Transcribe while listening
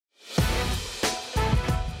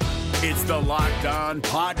It's the Locked On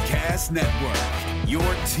Podcast Network, your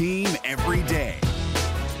team every day.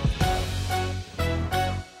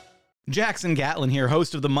 Jackson Gatlin here,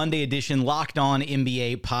 host of the Monday edition Locked On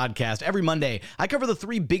NBA podcast. Every Monday, I cover the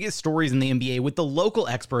three biggest stories in the NBA with the local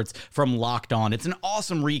experts from Locked On. It's an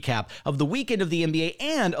awesome recap of the weekend of the NBA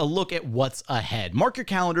and a look at what's ahead. Mark your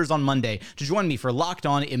calendars on Monday to join me for Locked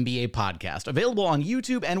On NBA podcast, available on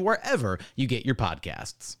YouTube and wherever you get your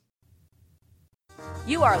podcasts.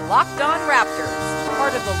 You are Locked On Raptors,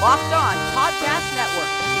 part of the Locked On Podcast Network.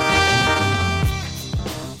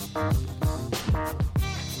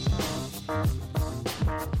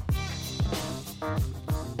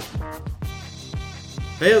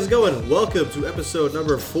 Hey, how's it going? Welcome to episode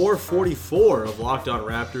number 444 of Locked On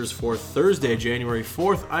Raptors for Thursday, January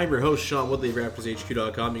 4th. I'm your host, Sean Woodley of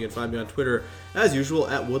RaptorsHQ.com. You can find me on Twitter, as usual,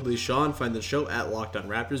 at WoodleySean. Find the show at Locked On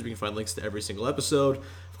Raptors. We can find links to every single episode.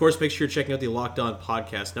 Of course, make sure you're checking out the Locked On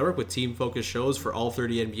Podcast Network with team-focused shows for all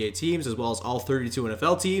 30 NBA teams, as well as all 32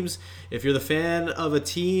 NFL teams. If you're the fan of a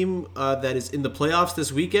team that is in the playoffs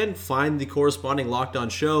this weekend, find the corresponding Locked On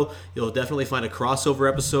show. You'll definitely find a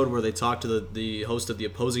crossover episode where they talk to the host of the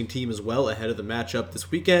opposing team as well ahead of the matchup this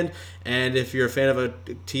weekend. And if you're a fan of a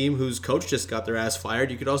team whose coach just got their ass fired,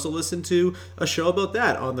 you could also listen to a show about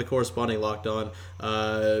that on the corresponding Locked On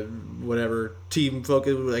whatever team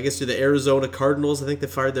focus. I guess to the Arizona Cardinals. I think they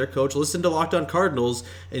fired their coach. Listen to Locked On Cardinals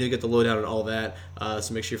and you'll get the lowdown on all that.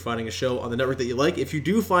 So make sure you're finding a show on the network that you like. If you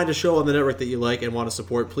do find a show on the network that you like and want to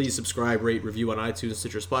support, please subscribe, rate, review on iTunes,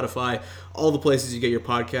 Stitcher, Spotify, all the places you get your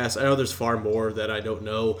podcasts. I know there's far more that I don't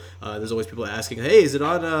know. There's always people asking, hey, is it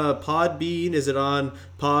on Podbean? Is it on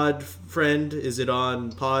Podfriend? Is it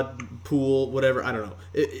on Podpool? Whatever. I don't know.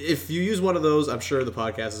 If you use one of those, I'm sure the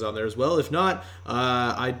podcast is on there as well. If not,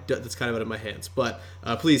 that's kind of out of my hands. But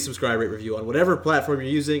please subscribe, rate, review on whatever platform you're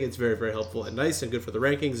using. It's very, very helpful and nice and good for the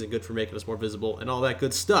rankings and good for making us more visible and all that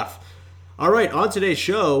good stuff. All right, on today's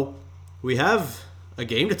show, we have a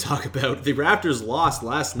game to talk about. The Raptors lost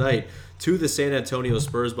last night to the San Antonio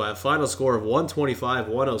Spurs by a final score of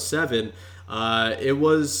 125-107. It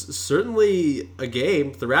was certainly a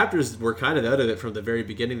game. The Raptors were kind of out of it from the very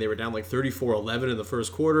beginning. They were down like 34-11 in the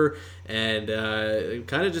first quarter and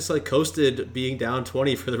kind of just like coasted being down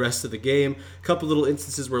 20 for the rest of the game. A couple little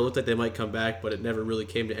instances where it looked like they might come back, but it never really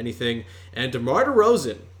came to anything. And DeMar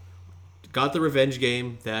DeRozan got the revenge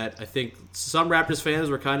game that I think some Raptors fans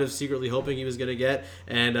were kind of secretly hoping he was going to get,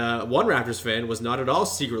 and one Raptors fan was not at all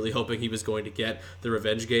secretly hoping he was going to get the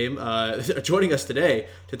revenge game. Joining us today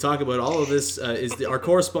to talk about all of this is our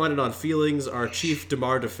correspondent on feelings, our chief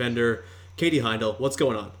DeMar defender, Katie Heindl. What's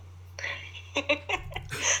going on?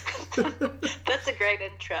 That's a great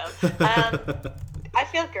intro. I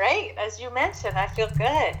feel great. As you mentioned, I feel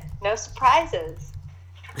good. No surprises.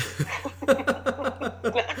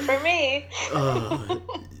 Not for me.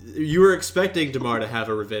 You were expecting DeMar to have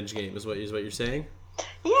a revenge game, is what you're saying?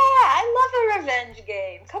 Yeah, I love a revenge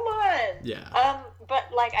game. Come on. Yeah. But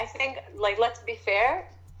like I think, like let's be fair.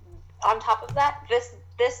 On top of that,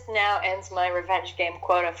 this now ends my revenge game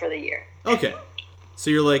quota for the year. Okay. So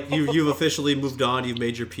you're like you've officially moved on. You've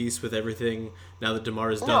made your peace with everything now that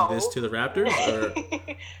DeMar has done this to the Raptors. Or?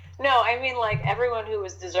 No, I mean like everyone who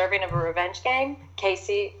was deserving of a revenge game,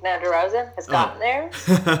 Casey, now DeRozan, has gotten there,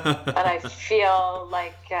 and I feel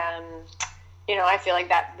like I feel like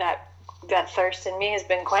that thirst in me has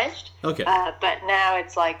been quenched. Okay. But now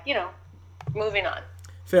it's like moving on.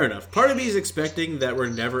 Fair enough. Part of me is expecting that we're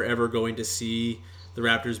never ever going to see the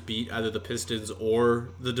Raptors beat either the Pistons or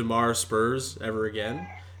the DeMar Spurs ever again,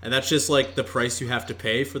 and that's just like the price you have to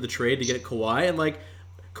pay for the trade to get Kawhi, and like.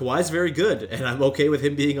 Kawhi's very good, and I'm okay with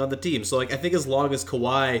him being on the team. So, like, I think as long as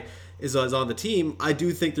Kawhi is on the team, I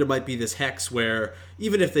do think there might be this hex where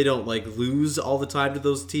even if they don't, like, lose all the time to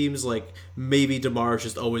those teams, like, maybe DeMar is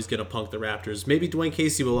just always going to punk the Raptors. Maybe Dwayne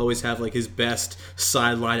Casey will always have, like, his best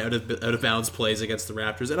sideline out of bounds plays against the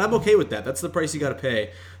Raptors, and I'm okay with that. That's the price you got to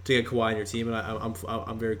pay to get Kawhi on your team, and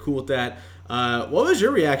I'm very cool with that. What was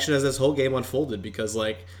your reaction as this whole game unfolded? Because,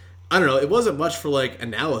 like, I don't know, it wasn't much for, like,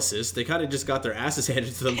 analysis. They kind of just got their asses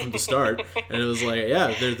handed to them from the start. And it was like,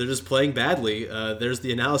 yeah, they're just playing badly. There's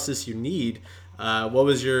the analysis you need. What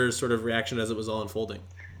was your sort of reaction as it was all unfolding?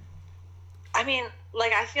 I mean,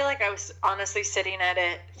 like, I feel like I was honestly sitting at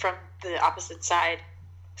it from the opposite side.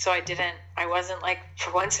 So I wasn't, like,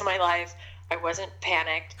 for once in my life, I wasn't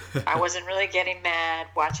panicked. I wasn't really getting mad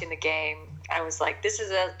watching the game. I was like, this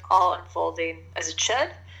is all unfolding as it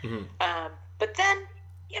should. Mm-hmm. But then,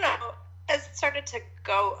 as it started to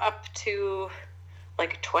go up to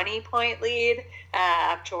like a 20-point lead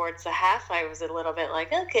up towards the half, I was a little bit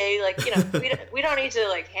like, okay, like, we don't need to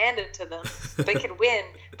like hand it to them. They can win,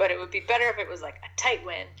 but it would be better if it was like a tight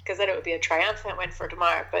win, because then it would be a triumphant win for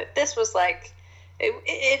DeMar. But this was like,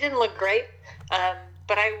 it didn't look great.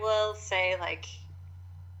 But I will say, like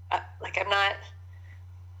I'm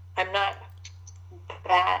not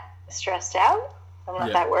that stressed out. I'm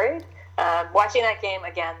not that worried. Watching that game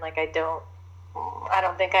again, like I don't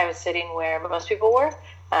think I was sitting where most people were,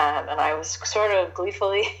 and I was sort of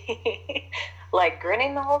gleefully like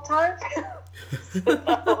grinning the whole time.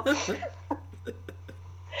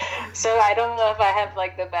 So I don't know if I have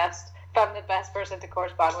like if I'm the best person to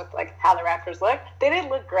correspond with like how the Raptors look. They didn't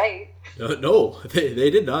look great. No, they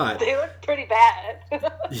did not. They looked pretty bad.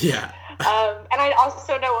 Yeah. And I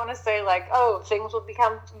also don't want to say like, oh, things will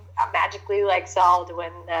become magically like solved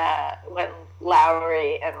when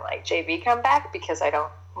Lowry and like JB come back, because I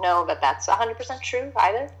don't know that that's 100% true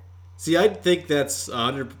either. See, I think that's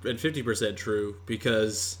 150% true,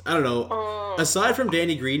 because, I don't know, aside from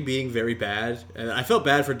Danny Green being very bad, and I felt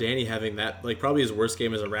bad for Danny having that, like, probably his worst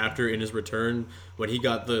game as a Raptor in his return, when he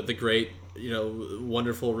got the great,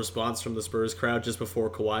 wonderful response from the Spurs crowd just before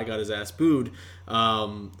Kawhi got his ass booed.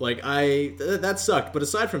 That sucked. But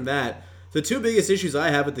aside from that, the two biggest issues I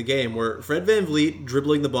have with the game were Fred VanVleet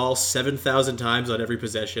dribbling the ball 7,000 times on every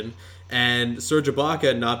possession, and Serge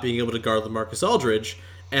Ibaka not being able to guard LaMarcus Aldridge.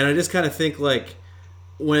 And I just kind of think, like,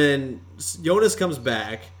 when Jonas comes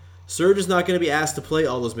back, Serge is not going to be asked to play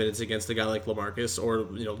all those minutes against a guy like LaMarcus or,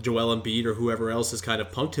 Joel Embiid or whoever else has kind of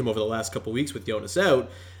punked him over the last couple weeks with Jonas out.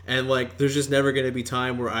 And, like, there's just never going to be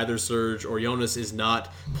time where either Serge or Jonas is not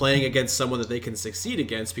playing against someone that they can succeed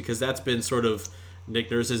against, because that's been sort of Nick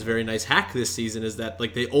Nurse's very nice hack this season, is that,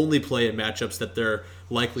 like, they only play in matchups that they're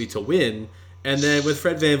likely to win. And then with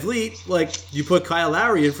Fred VanVleet, like, you put Kyle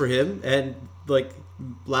Lowry in for him, and, like,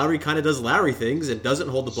 Lowry kind of does Lowry things and doesn't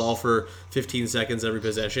hold the ball for 15 seconds every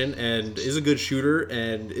possession, and is a good shooter,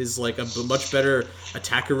 and is like a much better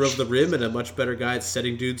attacker of the rim, and a much better guy at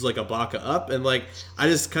setting dudes like Ibaka up. And like, I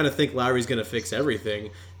just kind of think Lowry's going to fix everything.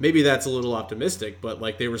 Maybe that's a little optimistic, but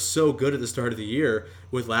like, they were so good at the start of the year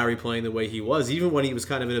with Lowry playing the way he was. Even when he was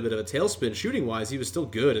kind of in a bit of a tailspin shooting wise, he was still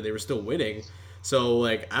good, and they were still winning. So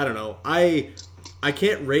like, I don't know. I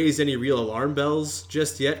can't raise any real alarm bells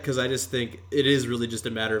just yet, because I just think it is really just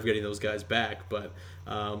a matter of getting those guys back. But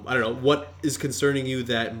I don't know. What is concerning you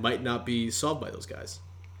that might not be solved by those guys?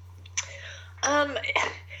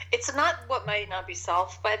 It's not what might not be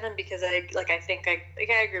solved by them, because I think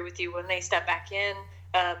I agree with you. When they step back in,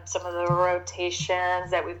 some of the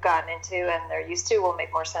rotations that we've gotten into and they're used to will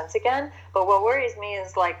make more sense again. But what worries me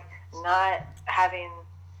is like not having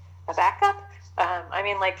a backup.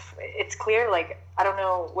 It's clear, like, I don't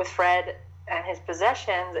know, with Fred and his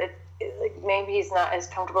possessions, maybe he's not as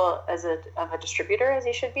comfortable of a distributor as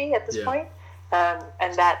he should be at this point.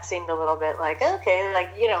 And that seemed a little bit like, okay, like,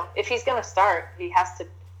 if he's going to start, he has to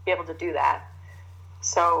be able to do that.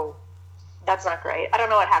 So that's not great. I don't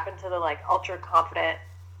know what happened to the, like, ultra confident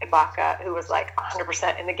Ibaka, who was like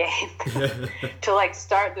 100% in the game to like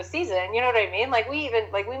start the season. You know what I mean? Like we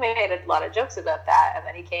made a lot of jokes about that, and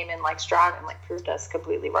then he came in like strong and like proved us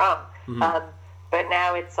completely wrong. Mm-hmm. But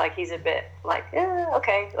now it's like he's a bit like,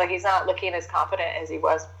 okay, like he's not looking as confident as he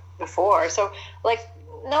was before. So like,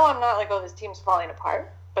 no, I'm not like, oh, this team's falling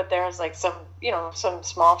apart. But there's like some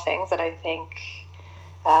small things that I think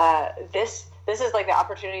this is like the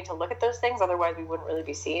opportunity to look at those things. Otherwise, we wouldn't really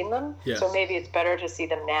be seeing them. Yes. So maybe it's better to see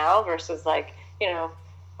them now versus like,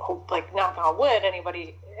 like knock on wood,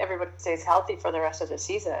 everybody stays healthy for the rest of the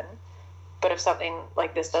season. But if something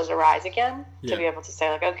like this does arise again, to be able to say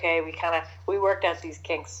like, okay, we worked out these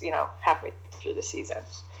kinks, halfway through the season.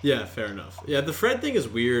 Yeah, fair enough. Yeah, the Fred thing is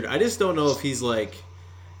weird. I just don't know if he's like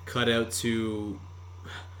cut out to.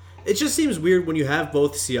 It just seems weird when you have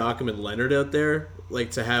both Siakam and Leonard out there,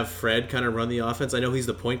 like to have Fred kind of run the offense. I know he's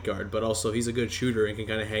the point guard, but also he's a good shooter and can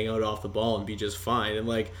kind of hang out off the ball and be just fine. And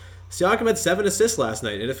like Siakam had 7 assists last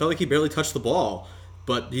night, and it felt like he barely touched the ball.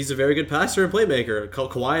 But he's a very good passer and playmaker.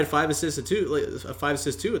 Kawhi had 5 assists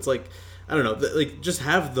too. It's like, I don't know, like just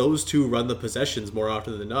have those two run the possessions more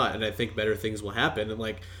often than not, and I think better things will happen. And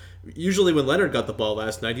like usually when Leonard got the ball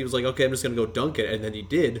last night, he was like, okay, I'm just gonna go dunk it, and then he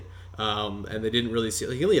did. And they didn't really see.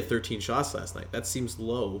 Like, he only had 13 shots last night. That seems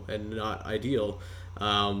low and not ideal.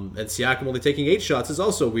 And Siakam only taking 8 shots is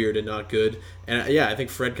also weird and not good. And yeah, I think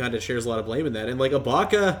Fred kind of shares a lot of blame in that. And like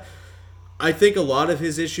Ibaka, I think a lot of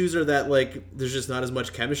his issues are that like there's just not as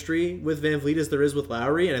much chemistry with VanVleet as there is with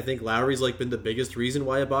Lowry, and I think Lowry's like been the biggest reason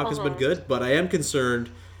why Ibaka's been good. But I am concerned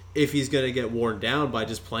if he's going to get worn down by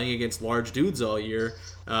just playing against large dudes all year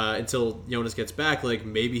until Jonas gets back. Like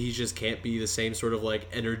maybe he just can't be the same sort of like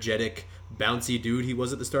energetic bouncy dude he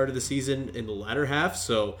was at the start of the season in the latter half.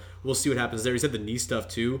 So we'll see what happens there. He's had the knee stuff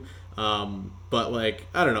too. But like,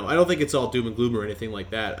 I don't know. I don't think it's all doom and gloom or anything like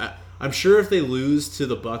that. I'm sure if they lose to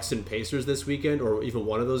the Bucks and Pacers this weekend, or even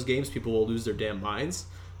one of those games, people will lose their damn minds.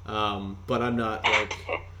 But I'm not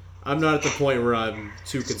at the point where I'm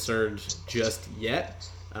too concerned just yet.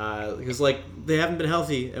 Because like they haven't been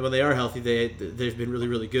healthy, and when they are healthy, they've been really,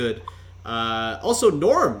 really good. Also,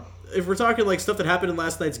 Norm. If we're talking like stuff that happened in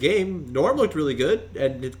last night's game, Norm looked really good,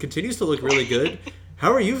 and it continues to look really good.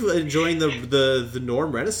 How are you enjoying the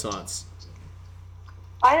Norm renaissance?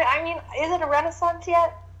 I mean, is it a renaissance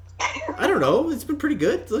yet? I don't know. It's been pretty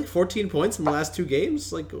good. It's like 14 points in the last 2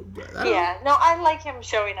 games. Like, No, I like him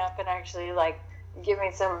showing up and actually like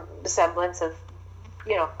giving some semblance of,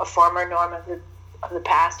 a former Norm of the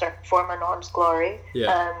past, or former Norm's glory.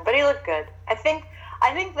 Yeah. But he looked good. I think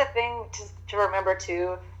the thing to remember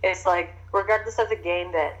too is like, regardless of the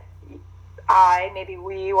game that maybe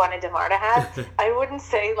we wanted DeMar to have, I wouldn't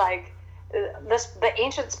say like the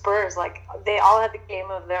ancient Spurs, like they all had the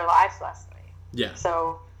game of their lives last night. Yeah.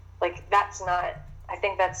 So like I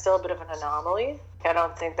think that's still a bit of an anomaly. I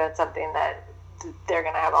don't think that's something that they're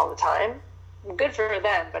gonna have all the time. Good for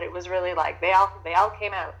them, but it was really like they all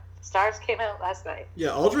came out. Stars came out last night. Yeah,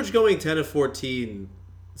 Aldridge going 10 of 14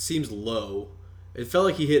 seems low. It felt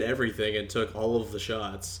like he hit everything and took all of the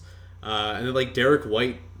shots. And then like Derek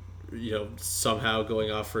White, somehow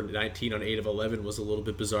going off for 19 on 8 of 11 was a little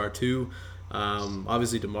bit bizarre too.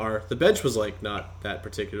 Obviously DeMar. The bench was like not that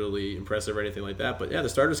particularly impressive or anything like that, but yeah, the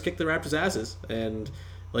starters kicked the Raptors' asses, and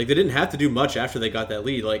like they didn't have to do much after they got that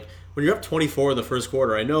lead. Like when you're up 24 in the first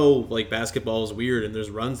quarter, I know like basketball is weird and there's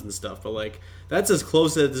runs and stuff, but like that's as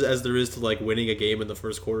close as there is to like winning a game in the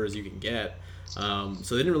first quarter as you can get. So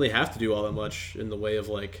they didn't really have to do all that much in the way of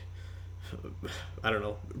like, I don't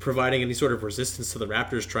know, providing any sort of resistance to the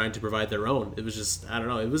Raptors trying to provide their own. It was just, I don't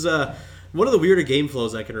know, it was one of the weirder game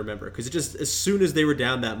flows I can remember, because it just, as soon as they were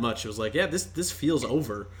down that much, it was like, yeah, this feels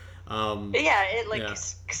over. It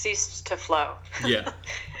ceased to flow. Yeah.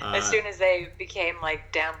 As soon as they became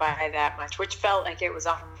like down by that much, which felt like it was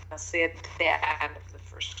honestly at the end of the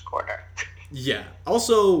first quarter. Yeah.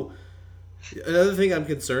 Also, another thing I'm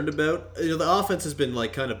concerned about, the offense has been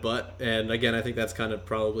like kind of butt, and again, I think that's kind of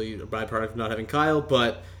probably a byproduct of not having Kyle,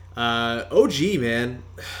 but OG, man,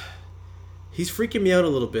 he's freaking me out a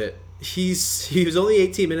little bit. He was only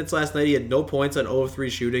 18 minutes last night. He had no points on 0 of 3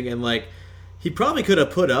 shooting, and like he probably could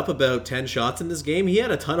have put up about 10 shots in this game. He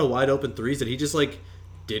had a ton of wide open threes that he just like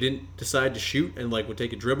didn't decide to shoot, and like would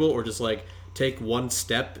take a dribble or just like take one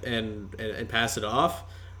step and pass it off.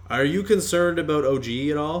 Are you concerned about OG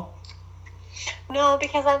at all? No,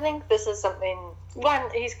 because I think this is something. One,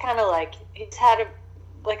 he's kind of like he's had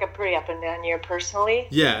a pretty up and down year personally.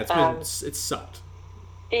 Yeah, it's sucked.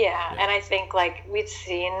 Yeah, and I think like we've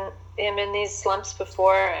seen him in these slumps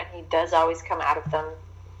before, and he does always come out of them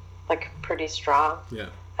like pretty strong. Yeah.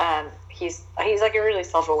 He's like a really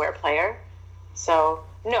self-aware player. So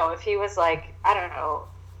no, if he was like, I don't know,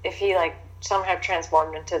 if he like somehow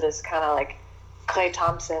transformed into this kind of like Klay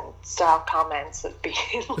Thompson style comments of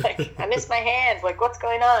being like, I miss my hand, like what's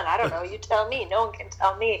going on? I don't know, you tell me, no one can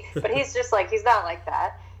tell me. But he's just like, he's not like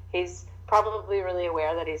that. He's probably really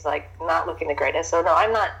aware that he's like not looking the greatest. So no,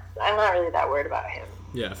 I'm not really that worried about him.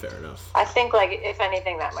 Yeah, fair enough. I think like if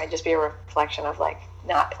anything that might just be a reflection of like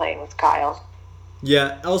not playing with Kyle.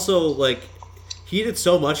 Yeah, also like he did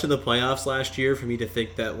so much in the playoffs last year for me to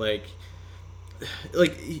think that like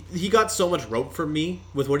he got so much rope from me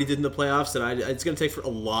with what he did in the playoffs that it's going to take a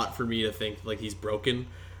lot for me to think like he's broken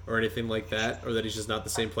or anything like that, or that he's just not the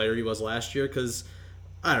same player he was last year, because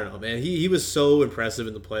I don't know, man. He was so impressive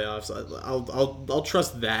in the playoffs. I'll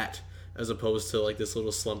trust that as opposed to like this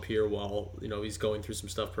little slump here while he's going through some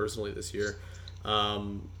stuff personally this year.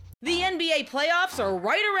 The NBA playoffs are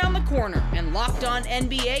right around the corner, and Locked On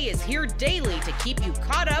NBA is here daily to keep you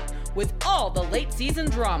caught up with all the late season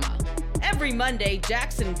drama. Every Monday,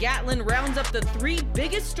 Jackson Gatlin rounds up the 3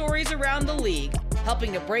 biggest stories around the league,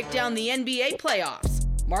 helping to break down the NBA playoffs.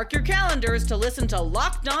 Mark your calendars to listen to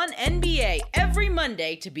Locked On NBA every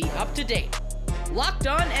Monday to be up to date. Locked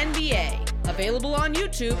On NBA, available on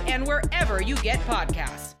YouTube and wherever you get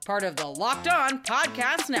podcasts. Part of the Locked On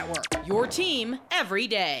Podcast Network, your team every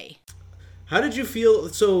day. How did you feel?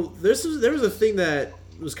 So there was a thing that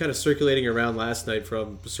was kind of circulating around last night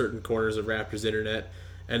from certain corners of Raptors internet,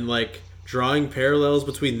 and like drawing parallels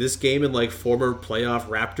between this game and like former playoff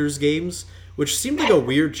Raptors games, which seemed like a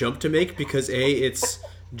weird jump to make because it's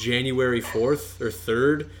January 4th or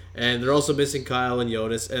 3rd, and they're also missing Kyle and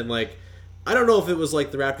Jonas, and like I don't know if it was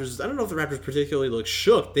like the Raptors. I don't know if the Raptors particularly looked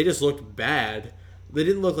shook. They just looked bad they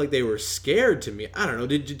didn't look like they were scared to me. I don't know.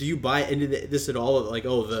 Do you buy into this at all? Like,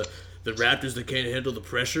 oh, the Raptors that can't handle the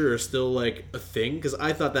pressure are still like a thing? Because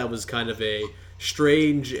I thought that was kind of a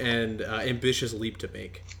strange and ambitious leap to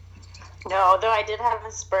make. No, though I did have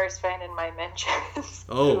a Spurs fan in my mentions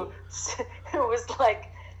who was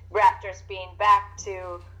like, Raptors being back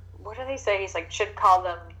to, what do they say? He's like, should call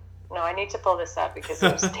them, no, I need to pull this up because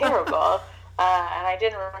it was terrible. And I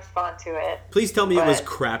didn't respond to it. Please tell me it was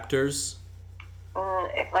Craptors.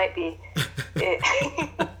 It might be.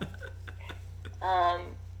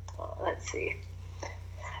 Let's see.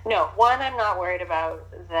 No, one, I'm not worried about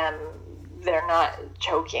them. They're not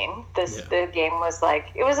choking. The game was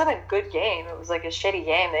like, it wasn't a good game. It was like a shitty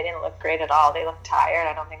game. They didn't look great at all. They looked tired.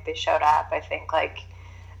 I don't think they showed up. I think like,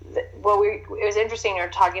 it was interesting. You were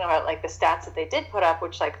talking about like the stats that they did put up,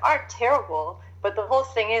 which like aren't terrible. But the whole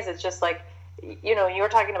thing is, it's just like, you know, you were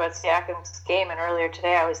talking about Siakam's game, and earlier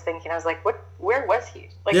today I was like, where was he?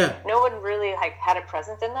 Like, no one really like had a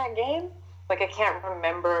presence in that game. Like, I can't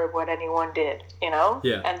remember what anyone did, you know?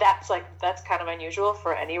 Yeah. And that's kind of unusual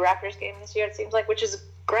for any Raptors game this year, it seems like, which is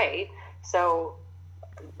great. So,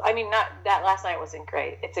 I mean, not that last night wasn't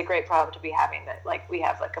great. It's a great problem to be having, that like we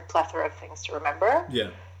have like a plethora of things to remember. Yeah.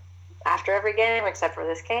 After every game, except for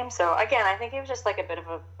this game. So again, I think it was just like a bit of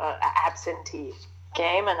a absentee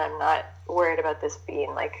game, and I'm not worried about this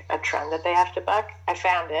being like a trend that they have to buck. I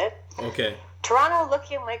found it. Okay. Toronto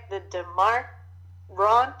looking like the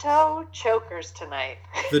DeMar-Ronto chokers tonight.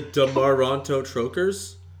 The DeMar-Ronto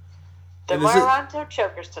chokers? DeMar-Ronto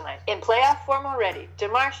chokers tonight. In playoff form already.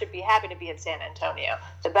 DeMar should be happy to be in San Antonio,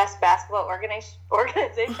 the best basketball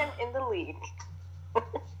organization in the league.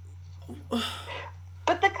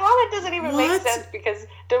 But the comment doesn't even make sense because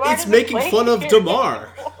DeMar It's making fun of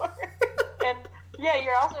DeMar. And yeah,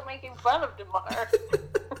 you're also making fun of DeMar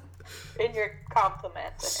in your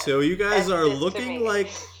compliment. So you guys are looking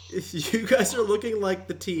like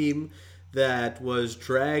the team that was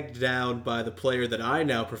dragged down by the player that I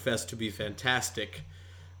now profess to be fantastic.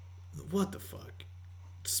 What the fuck?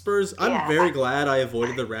 Spurs, I'm very glad I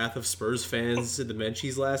avoided the wrath of Spurs fans in the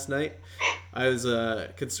Menchies last night. I was,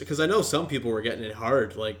 because I know some people were getting it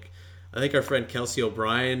hard. Like, I think our friend Kelsey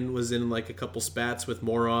O'Brien was in like a couple spats with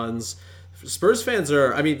morons. Spurs fans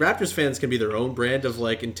are, I mean, Raptors fans can be their own brand of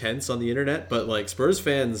like intense on the internet, but like Spurs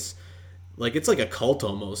fans, like it's like a cult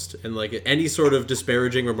almost. And like any sort of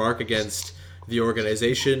disparaging remark against the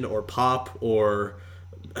organization or Pop or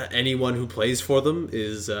anyone who plays for them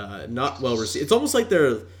is not well received. It's almost like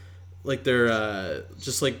they're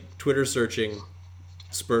just like Twitter searching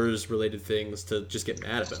Spurs related things to just get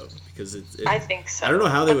mad about, because I think so. I don't know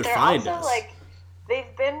how they would find us. Like,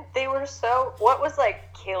 they were so, what was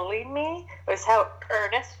like killing me was how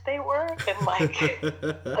earnest they were, and like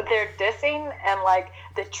their dissing and like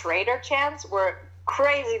the traitor chants were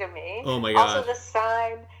crazy to me. Oh my god. Also the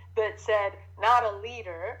sign that said "not a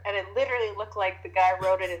leader," and it literally looked like the guy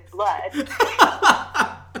wrote it in blood.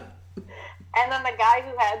 And then the guy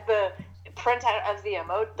who had the printout of the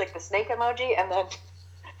emoji, like the snake emoji, and then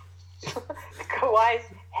Kawhi's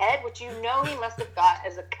head, which you know he must have got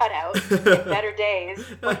as a cutout in better days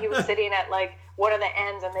when he was sitting at like one of the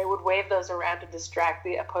ends, and they would wave those around to distract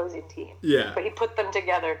the opposing team. Yeah. But he put them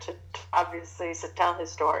together to obviously tell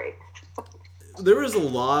his story. There was a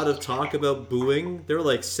lot of talk about booing. There were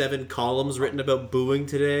like 7 columns written about booing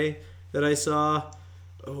today that I saw.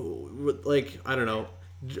 Oh, like, I don't know.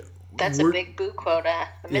 That's a big boo quota. I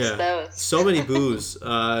miss those. So many boos.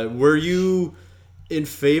 Were you in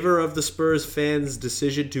favor of the Spurs fans'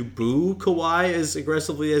 decision to boo Kawhi as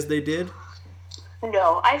aggressively as they did?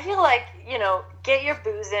 No, I feel like, get your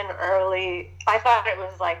boos in early. I thought it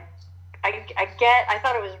was like, I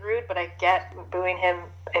thought it was rude, but I get booing him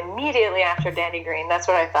immediately after Danny Green. That's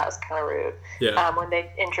what I thought was kind of rude. Yeah. When they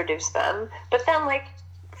introduced them. But then, like,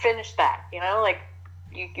 finish that, like,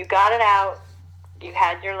 you got it out. You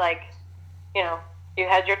had your, like, you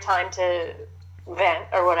had your time to vent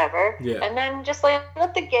or whatever. Yeah. And then just, like,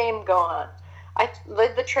 let the game go on.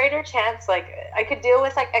 The traitor chants, like, I could deal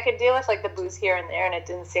with the boos here and there, and it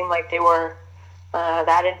didn't seem like they were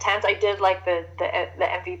that intense. I did like the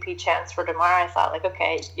MVP chants for DeMar. I thought, like,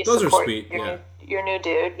 okay, you those support are sweet. your new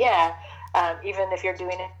dude. Yeah. Even if you're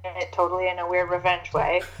doing it totally in a weird revenge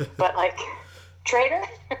way. But, like, traitor?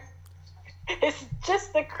 It's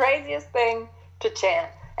just the craziest thing to chant.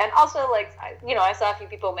 And also, like, I saw a few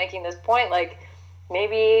people making this point, like,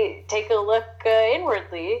 maybe take a look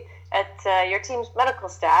inwardly at your team's medical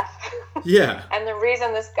staff. Yeah. And the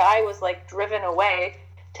reason this guy was, like, driven away,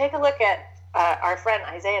 take a look at our friend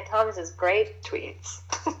Isaiah Thomas's great tweets,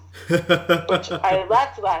 which I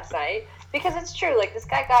loved last night, because it's true. Like, this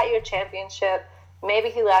guy got you a championship. maybe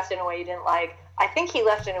he left in a way you didn't like. I think he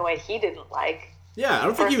left in a way he didn't like. Yeah, I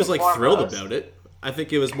don't think he was like thrilled about it. I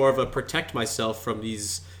think it was more of a protect myself from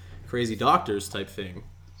these crazy doctors type thing,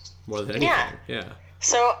 more than anything. Yeah.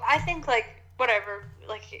 So I think like whatever,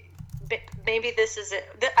 like maybe this is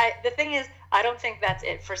it. The thing is, I don't think that's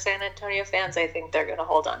it for San Antonio fans. I think they're going to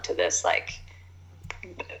hold on to this like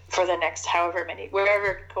for the next however many,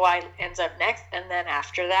 wherever Kawhi ends up next, and then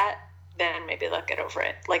after that, then maybe they'll get over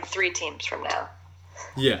it. Like 3 teams from now.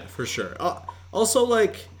 Yeah, for sure. Also,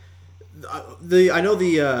 like. I know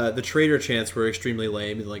the traitor chants were extremely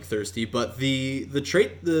lame and like thirsty, but the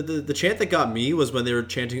chant that got me was when they were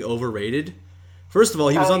chanting overrated. First of all,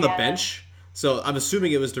 he was on the bench, so I'm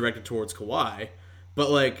assuming it was directed towards Kawhi.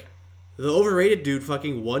 But like the overrated dude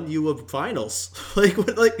fucking won you a finals.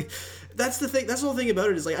 like that's the thing. That's the whole thing about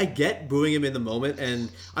it is like I get booing him in the moment,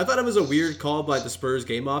 and I thought it was a weird call by the Spurs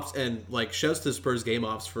game ops, and like shouts to the Spurs game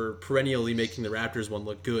ops for perennially making the Raptors one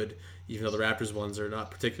look good. Even though the Raptors ones are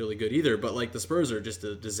not particularly good either, but like the Spurs are just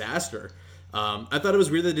a disaster. I thought it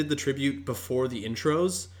was weird they did the tribute before the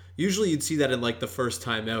intros. Usually you'd see that in like the first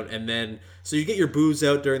time out, and then so you get your boos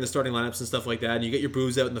out during the starting lineups and stuff like that, and you get your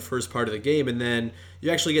boos out in the first part of the game, and then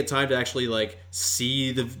you actually get time to actually like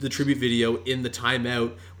see the tribute video in the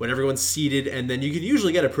timeout when everyone's seated, and then you can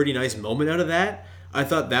usually get a pretty nice moment out of that. I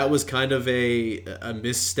thought that was kind of a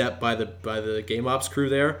misstep by the game ops crew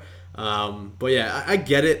there. But yeah, I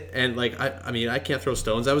get it, and like I mean I can't throw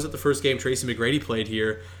stones. I was at the first game Tracy McGrady played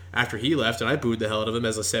here after he left, and I booed the hell out of him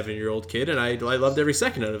as a 7-year-old kid, and I loved every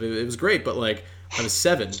second out of it. It was great, but like I was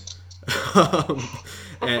 7,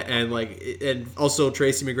 and also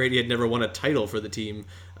Tracy McGrady had never won a title for the team,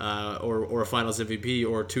 or a Finals MVP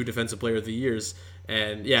or 2 Defensive Player of the Years,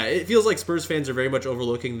 and yeah, it feels like Spurs fans are very much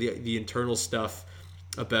overlooking the internal stuff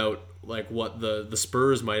about like what the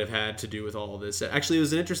Spurs might have had to do with all of this. Actually, it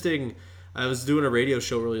was an interesting. I was doing a radio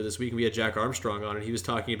show earlier this week, and we had Jack Armstrong on, and he was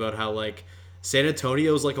talking about how like San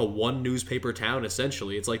Antonio is like a one newspaper town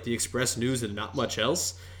essentially. It's like the Express News and not much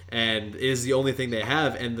else, and it is the only thing they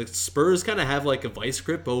have. And the Spurs kind of have like a vice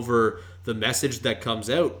grip over the message that comes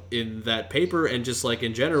out in that paper and just like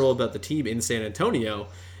in general about the team in San Antonio.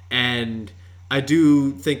 And I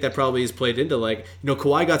do think that probably is played into like, you know,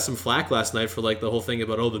 Kawhi got some flack last night for like the whole thing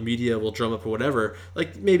about, the media will drum up or whatever.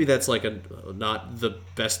 Like maybe that's like not the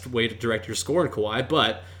best way to direct your score in Kawhi,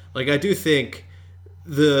 but like I do think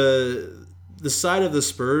the side of the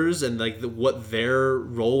Spurs and like what their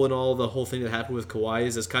role in all the whole thing that happened with Kawhi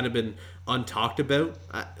has kind of been untalked about.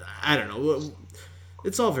 I don't know.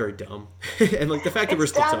 It's all very dumb. And like the fact that we're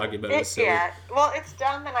still talking about it is silly. Yeah, well, it's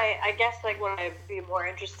dumb, and I guess like what I'd be more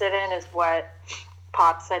interested in is what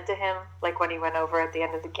Pop said to him, like when he went over at the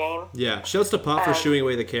end of the game. Yeah, shouts to Pop for shooing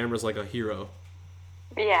away the cameras like a hero.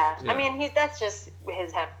 Yeah. I mean, that's just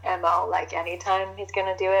his MO, like anytime he's going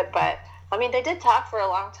to do it, but I mean, they did talk for a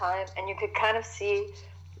long time, and you could kind of see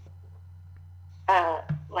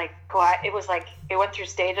like Kawhi, it was like it went through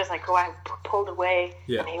stages. Like Kawhi pulled away,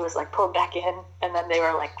 and he was like pulled back in, and then they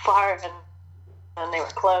were like far, and then they were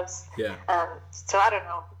close. Yeah. So I don't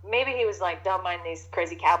know. Maybe he was like, "Don't mind these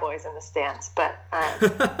crazy Cowboys in the stands," but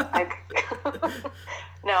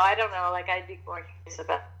no, I don't know. Like I'd be more curious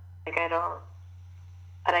about. Like I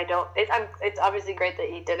don't. It's obviously great that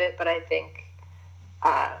he did it, but I think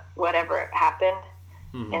whatever happened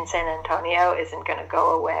in San Antonio isn't going to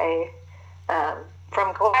go away.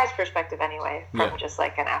 From Kawhi's perspective anyway, from just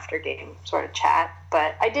like an after game sort of chat.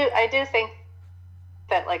 But I do think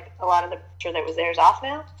that like a lot of the pressure that was there is off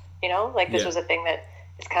now, you know, like this was a thing that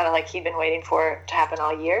it's kind of like he'd been waiting for to happen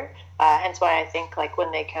all year. Hence why I think like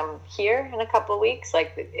when they come here in a couple of weeks,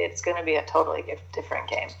 like it's going to be a totally different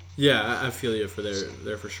game. Yeah, I feel you for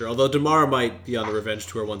there for sure. Although DeMar might be on the revenge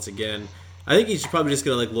tour once again. I think he's probably just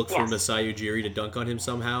going to like look for Masai Ujiri to dunk on him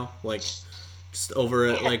somehow. Like just over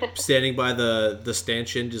it, like standing by the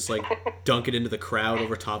stanchion, just like dunk it into the crowd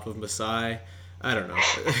over top of Masai. I don't know.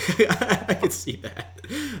 I could see that.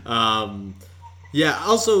 Yeah.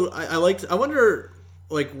 Also, I wonder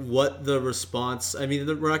like what the response. I mean,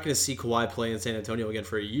 we're not going to see Kawhi play in San Antonio again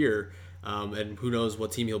for a year, and who knows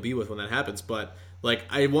what team he'll be with when that happens. But like,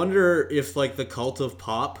 I wonder if like the cult of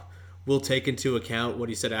Pop will take into account what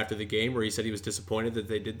he said after the game, where he said he was disappointed that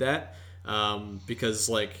they did that, because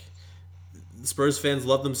like. Spurs fans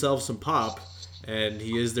love themselves some Pop, and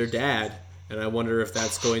he is their dad, and I wonder if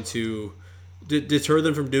that's going to deter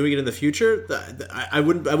them from doing it in the future. I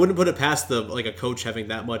wouldn't put it past like a coach having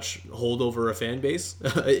that much hold over a fan base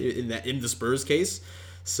in the Spurs case.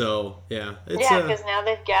 So yeah, because now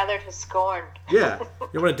they've gathered his scorn. Yeah, you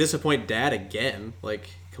don't want to disappoint dad again. Like,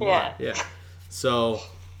 come on, yeah. So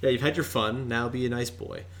yeah, you've had your fun. Now be a nice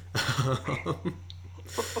boy.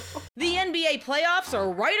 The NBA playoffs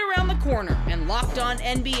are right around the corner, and Locked On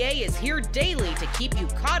NBA is here daily to keep you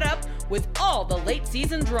caught up with all the late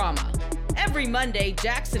season drama. Every Monday,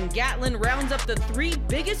 Jackson Gatlin rounds up the 3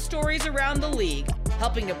 biggest stories around the league,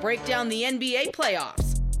 helping to break down the NBA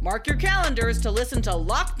playoffs. Mark your calendars to listen to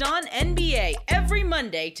Locked On NBA every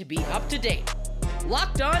Monday to be up to date.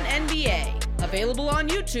 Locked On NBA, available on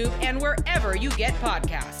YouTube and wherever you get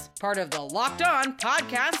podcasts. Part of the Locked On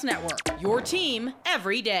Podcast Network, your team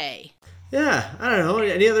every day. Yeah, I don't know.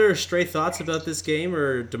 Any other stray thoughts about this game,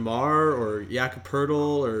 or DeMar, or Jakob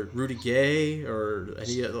Poeltl, or Rudy Gay, or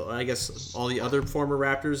any? I guess all the other former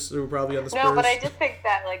Raptors who were probably on the Spurs. No, but I did think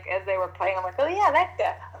that, like, as they were playing, I'm like, oh yeah, that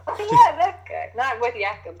guy. Oh yeah, that guy. Not with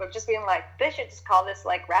Jakob, but just being like, they should just call this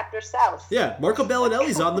like Raptor South. Yeah, Marco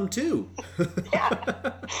Bellinelli's on them too.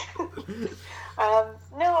 Yeah.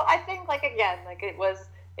 No, I think again, it was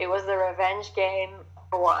the revenge game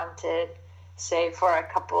I wanted, save for a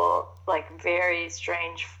couple very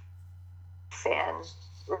strange fan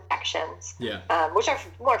reactions. Yeah. Which are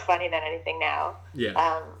more funny than anything now.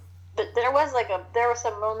 Yeah. But there were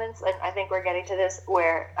some moments, and I think we're getting to this,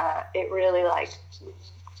 where it really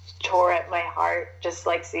tore at my heart, just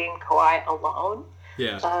seeing Kawhi alone.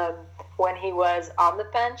 Yeah. When he was on the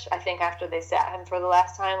bench, I think after they sat him for the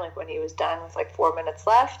last time, when he was done with 4 minutes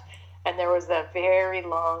left, and there was a very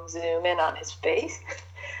long zoom in on his face.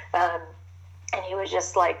 And he was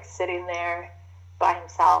just sitting there by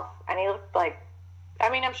himself, and he looked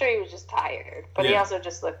I'm sure he was just tired, but he also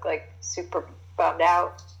just looked super bummed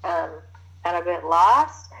out and a bit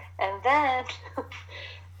lost. And then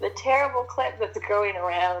the terrible clip that's going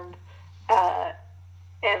around,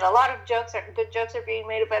 and a lot of good jokes are being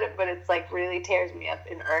made about it, but it's really tears me up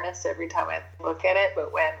in earnest every time I look at it.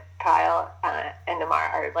 But when Kyle and DeMar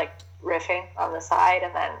are riffing on the side,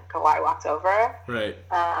 and then Kawhi walks over, right?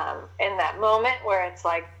 In that moment where it's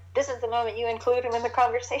this is the moment you include him in the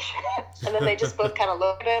conversation, and then they just both kind of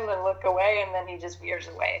look at him and look away, and then he just veers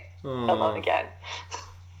away alone again.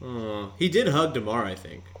 He did hug DeMar, I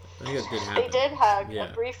think. I think that did happen. They did hug,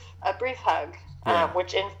 yeah. a brief hug, Yeah.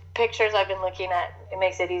 Which in pictures I've been looking at, it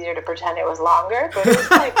makes it easier to pretend it was longer, but it was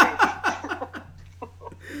quite brief.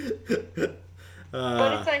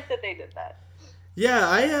 But it's nice that they did that.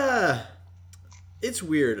 Yeah, it's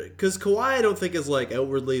weird, because Kawhi I don't think is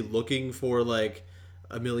outwardly looking for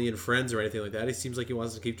a million friends or anything like that. He seems like he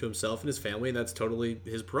wants to keep to himself and his family, and that's totally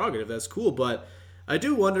his prerogative. That's cool, but I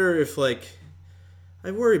do wonder if I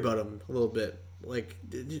worry about him a little bit.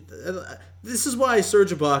 This is why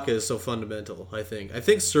Serge Ibaka is so fundamental, I think. I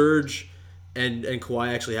think Serge and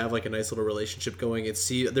Kawhi actually have a nice little relationship going.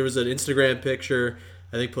 There was an Instagram picture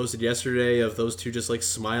I think posted yesterday of those two just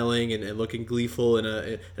smiling and looking gleeful,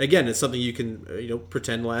 and again, it's something you can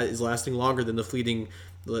pretend is lasting longer than the fleeting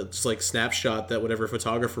just snapshot that whatever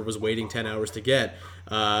photographer was waiting 10 hours to get.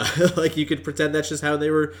 You could pretend that's just how they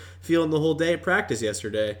were feeling the whole day at practice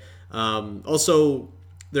yesterday. Also,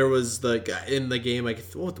 there was in the game,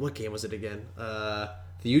 what game was it again? The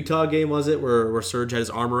Utah game, was it, where Serge had his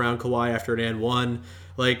arm around Kawhi after an and one?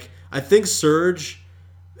 I think Serge.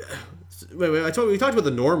 We talked about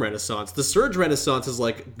the Norm Renaissance. The Serge Renaissance is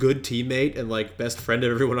good teammate and best friend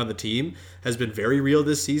of everyone on the team has been very real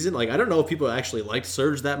this season. I don't know if people actually liked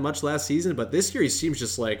Serge that much last season, but this year he seems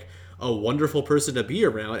just a wonderful person to be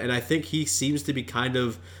around, and I think he seems to be kind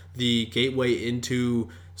of the gateway into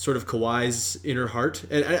sort of Kawhi's inner heart,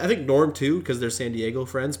 and I think Norm too, because they're San Diego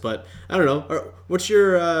friends. But I don't know. What's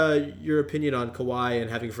your opinion on Kawhi and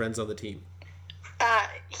having friends on the team?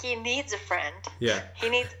 He needs a friend. Yeah. He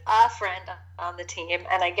needs a friend on the team.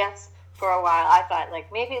 And I guess for a while I thought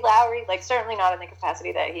maybe Lowry, certainly not in the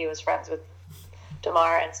capacity that he was friends with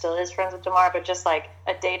DeMar and still is friends with DeMar, but just a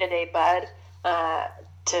day-to-day bud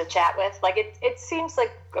to chat with. It seems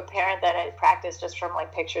apparent that at practice, just from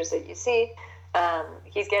pictures that you see,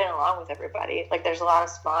 he's getting along with everybody. There's a lot of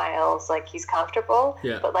smiles. He's comfortable.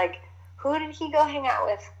 Yeah. But who did he go hang out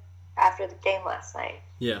with after the game last night?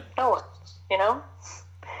 Yeah. No one.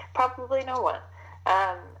 Probably no one.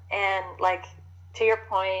 And to your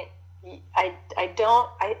point, his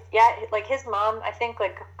mom, I think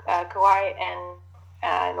Kawhi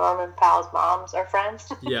and Norman Powell's moms are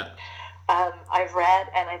friends. Yeah. I've read,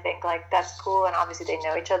 and I think that's cool, and obviously they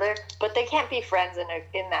know each other, but they can't be friends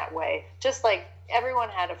in that way. Just everyone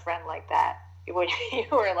had a friend like that when you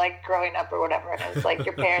were growing up or whatever, and it's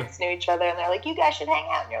your parents knew each other and they're you guys should hang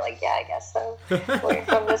out, and you're yeah, I guess so. We're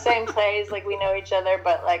from the same place, we know each other,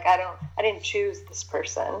 but I didn't choose this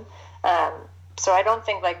person. So I don't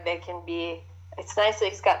think they can be. It's nice that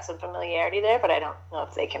he's got some familiarity there, but I don't know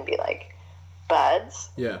if they can be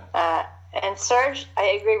buds. Yeah. And Serge,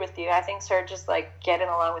 I agree with you. I think Serge is like getting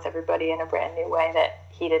along with everybody in a brand new way that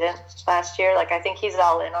he didn't last year. Like I think he's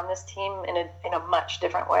all in on this team in a much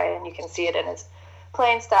different way, and you can see it in his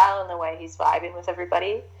playing style and the way he's vibing with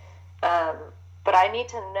everybody. But I need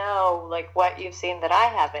to know like what you've seen that I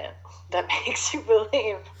haven't that makes you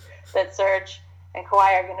believe that Serge and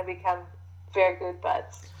Kawhi are going to become very good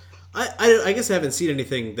buds. I guess I haven't seen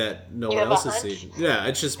anything that no one else has seen. Yeah,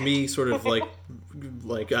 it's just me sort of like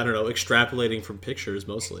I don't know, extrapolating from pictures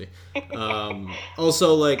mostly.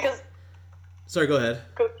 Also, like, sorry, go ahead.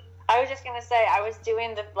 I was just gonna say I was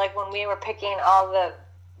doing the like when we were picking all the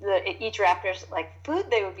each Raptors like food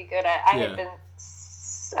they would be good at. I had been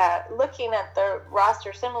looking at the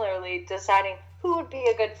roster similarly, deciding who would be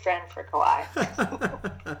a good friend for Kawhi,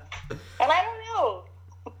 and I don't know.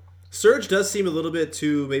 Serge does seem a little bit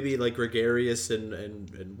too maybe like gregarious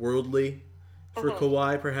and worldly for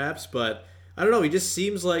Kawhi perhaps, but I don't know. He just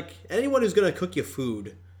seems like anyone who's gonna cook you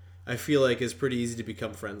food, I feel like is pretty easy to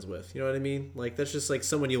become friends with. You know what I mean? Like that's just like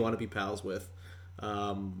someone you want to be pals with.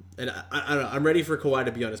 And I don't know. I'm ready for Kawhi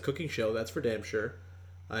to be on his cooking show. That's for damn sure.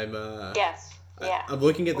 Yes. Yeah. I'm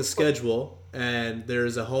looking at the schedule, and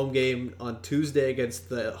there's a home game on Tuesday against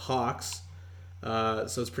the Hawks. So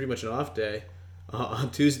it's pretty much an off day.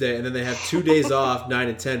 On Tuesday, and then they have 2 days off, 9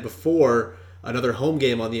 and 10, before another home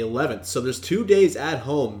game on the 11th. So there's 2 days at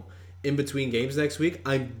home in between games next week.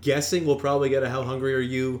 I'm guessing we'll probably get a How Hungry Are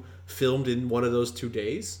You filmed in one of those 2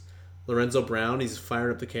 days. Lorenzo Brown, he's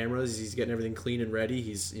firing up the cameras. He's getting everything clean and ready.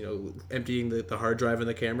 He's emptying the hard drive in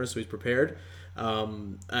the camera, so he's prepared.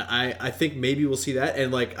 I think maybe we'll see that.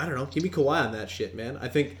 And, like, I don't know, give me Kawhi on that shit, man. I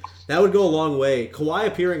think that would go a long way. Kawhi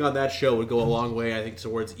appearing on that show would go a long way, I think,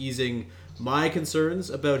 towards easing my concerns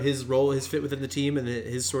about his role, his fit within the team, and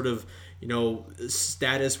his sort of,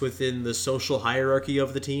 status within the social hierarchy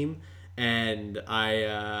of the team. And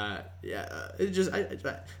I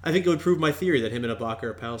think it would prove my theory that him and Ibaka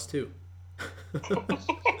are pals too. And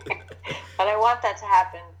I want that to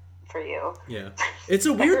happen for you. Yeah, it's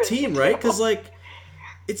a weird team, right? Because like,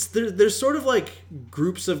 there's sort of like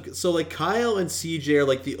groups of like Kyle and CJ are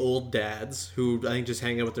like the old dads who I think just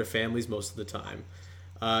hang out with their families most of the time.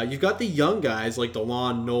 You've got the young guys like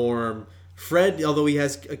DeLon, Norm, Fred, although he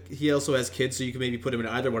also has kids, so you can maybe put him in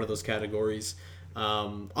either one of those categories.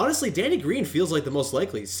 Honestly, Danny Green feels like the most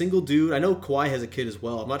likely. Single dude. I know Kawhi has a kid as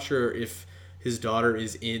well. I'm not sure if his daughter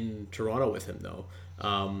is in Toronto with him, though.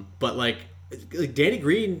 But like Danny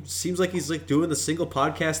Green seems like he's like doing the single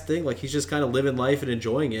podcast thing. Like he's just kind of living life and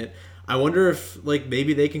enjoying it. I wonder if like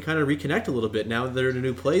maybe they can kind of reconnect a little bit now that they're in a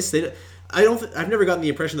new place. I've never gotten the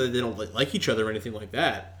impression that they don't like each other or anything like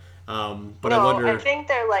that. But no, I wonder. I think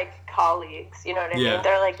they're like colleagues. You know what I mean?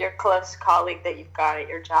 They're like your close colleague that you've got at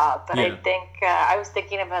your job. But I think I was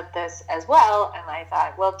thinking about this as well, and I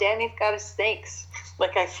thought, well, Danny's got his snakes.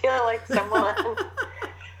 Like I feel like someone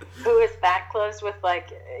who is that close with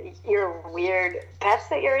like your weird pets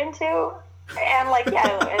that you're into. And like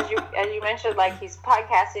as you mentioned, like he's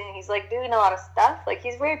podcasting and he's like doing a lot of stuff. Like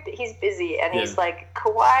he's busy and he's like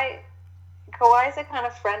Kawhi's the kind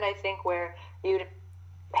of friend I think where you'd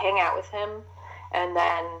hang out with him and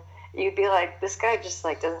then you'd be like, this guy just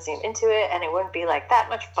like doesn't seem into it, and it wouldn't be like that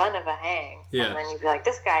much fun of a hang. Yeah. And then you'd be like,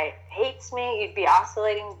 this guy hates me. You'd be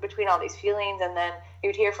oscillating between all these feelings, and then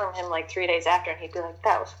you'd hear from him like 3 days after and he'd be like,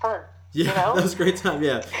 that was fun. Yeah, that was a great time.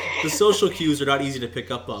 Yeah, the social cues are not easy to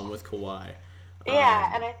pick up on with Kawhi.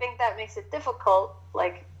 Yeah, and I think that makes it difficult,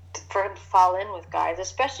 like, for him to fall in with guys,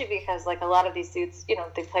 especially because, like, a lot of these dudes,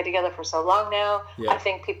 they play together for so long now. Yeah. I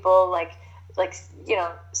think people like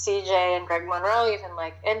CJ and Greg Monroe even,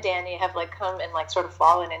 like, and Danny have, like, come and, like, sort of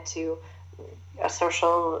fallen into a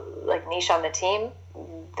social, like, niche on the team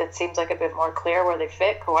that seems like a bit more clear where they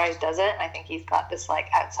fit. Kawhi doesn't. I think he's got this, like,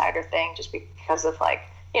 outsider thing just because of, like,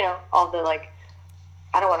 all the, like,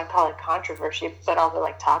 I don't want to call it controversy, but all the,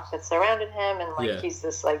 like, talk that surrounded him. And, like, he's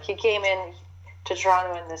this, like, he came in to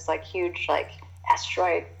Toronto in this, like, huge, like,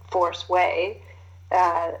 asteroid force way.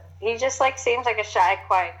 He just, like, seems like a shy,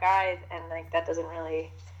 quiet guy. And, like, that doesn't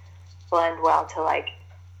really blend well to, like,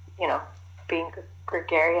 being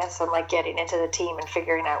gregarious and, like, getting into the team and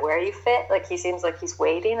figuring out where you fit. Like, he seems like he's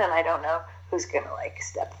waiting, and I don't know who's going to, like,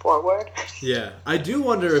 step forward. Yeah. I do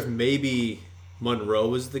wonder if maybe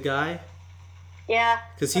Monroe is the guy. Yeah.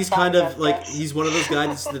 Because he's kind of, like, he's one of those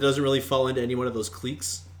guys that doesn't really fall into any one of those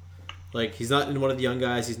cliques. Like, he's not in one of the young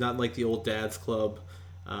guys. He's not in, like, the old dad's club.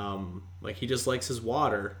 Like, he just likes his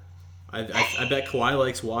water. I bet Kawhi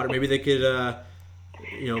likes water. Maybe they could,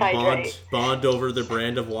 bond over the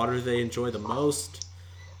brand of water they enjoy the most.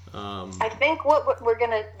 I think what we're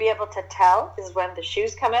going to be able to tell is when the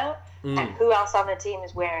shoes come out and who else on the team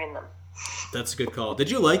is wearing them. That's a good call. Did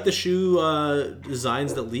you like the shoe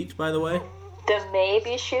designs that leaked, by the way? The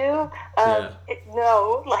maybe shoe? Yeah.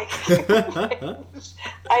 No, like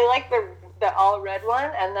I like the all red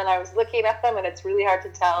one, and then I was looking at them, and it's really hard to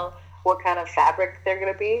tell what kind of fabric they're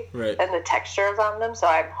going to be, right, and the textures on them. So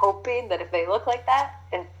I'm hoping that if they look like that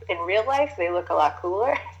in real life, they look a lot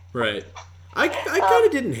cooler. Right. I kind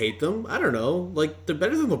of didn't hate them. I don't know. Like, they're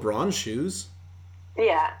better than LeBron's shoes.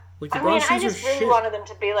 Yeah. Like, LeBron's shoes I just really shit. wanted them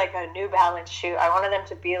to be like a New Balance shoe. I wanted them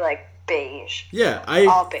to be like beige. Yeah,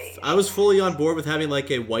 all beige. I was fully on board with having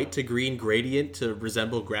like a white to green gradient to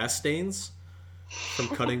resemble grass stains from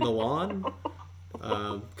cutting the lawn.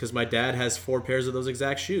 Because my dad has 4 pairs of those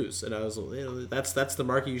exact shoes, and I was, that's the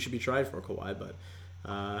market you should be trying for, Kawhi. But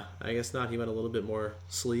I guess not. He went a little bit more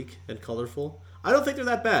sleek and colorful. I don't think they're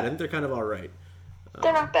that bad. I think they're kind of all right.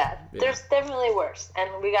 They're not bad. Yeah. There's definitely worse, and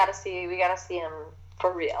we gotta see them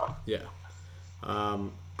for real. Yeah.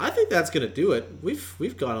 I think that's gonna do it.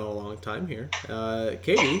 We've gone on a long time here.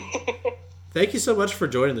 Katie, thank you so much for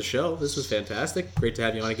joining the show. This was fantastic. Great to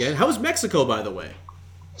have you on again. How was Mexico, by the way?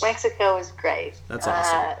 Mexico was great. That's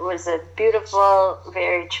awesome. It was a beautiful,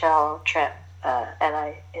 very chill trip, and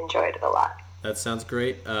I enjoyed it a lot. That sounds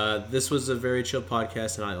great. This was a very chill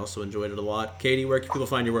podcast, and I also enjoyed it a lot. Katie, where can people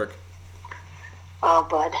find your work? Oh,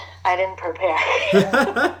 bud, I didn't prepare.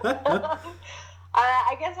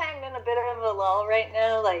 I guess I'm in a bit of a lull right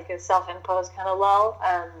now, like a self-imposed kind of lull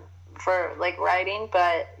for like writing.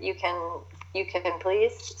 But you can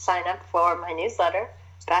please sign up for my newsletter,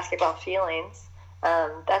 Basketball Feelings.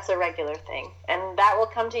 That's a regular thing, and that will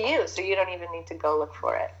come to you, so you don't even need to go look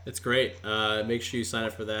for it. It's great. Make sure you sign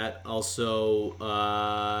up for that. Also,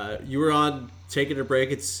 you were on Taking a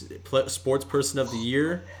Break. It's Sports Person of the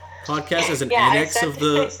Year podcast as an annex of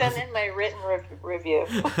the... I sent in my written review.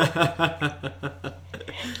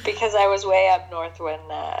 Because I was way up north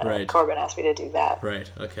when Corbin asked me to do that. Right,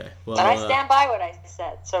 okay. Well, and I stand by what I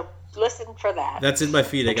said, so listen for that. That's in my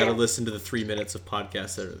feed. I got to listen to the 3 minutes of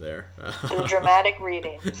podcasts that are there. The dramatic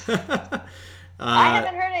reading. I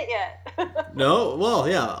haven't heard it yet. No? Well,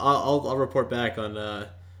 yeah. I'll report back on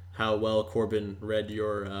how well Corbin read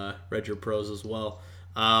your prose as well.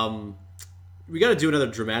 We got to do another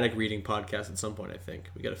dramatic reading podcast at some point, I think.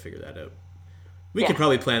 We got to figure that out. We could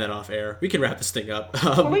probably plan that off air. We can wrap this thing up.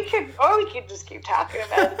 We could just keep talking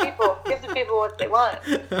about it. Give the people what they want.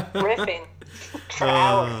 Riffing for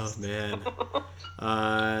hours. Oh,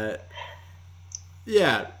 man.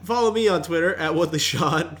 Yeah, follow me on Twitter at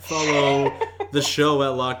WoodleySean. Follow the show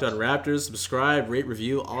at Locked On Raptors. Subscribe, rate,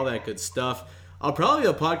 review, all that good stuff. I'll probably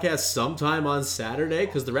have a podcast sometime on Saturday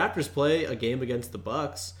because the Raptors play a game against the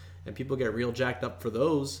Bucks, and people get real jacked up for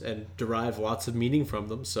those and derive lots of meaning from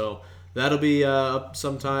them. So that'll be up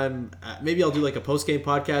sometime. Maybe I'll do like a post-game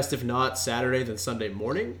podcast. If not Saturday, then Sunday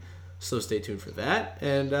morning. So stay tuned for that.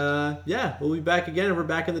 And we'll be back again, and we're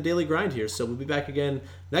back in the daily grind here. So we'll be back again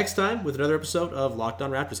next time with another episode of Locked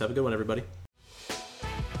On Raptors. Have a good one, everybody.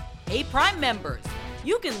 Hey, Prime members,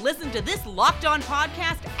 you can listen to this Locked On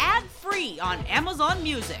podcast ad-free on Amazon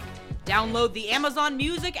Music. Download the Amazon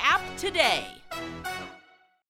Music app today.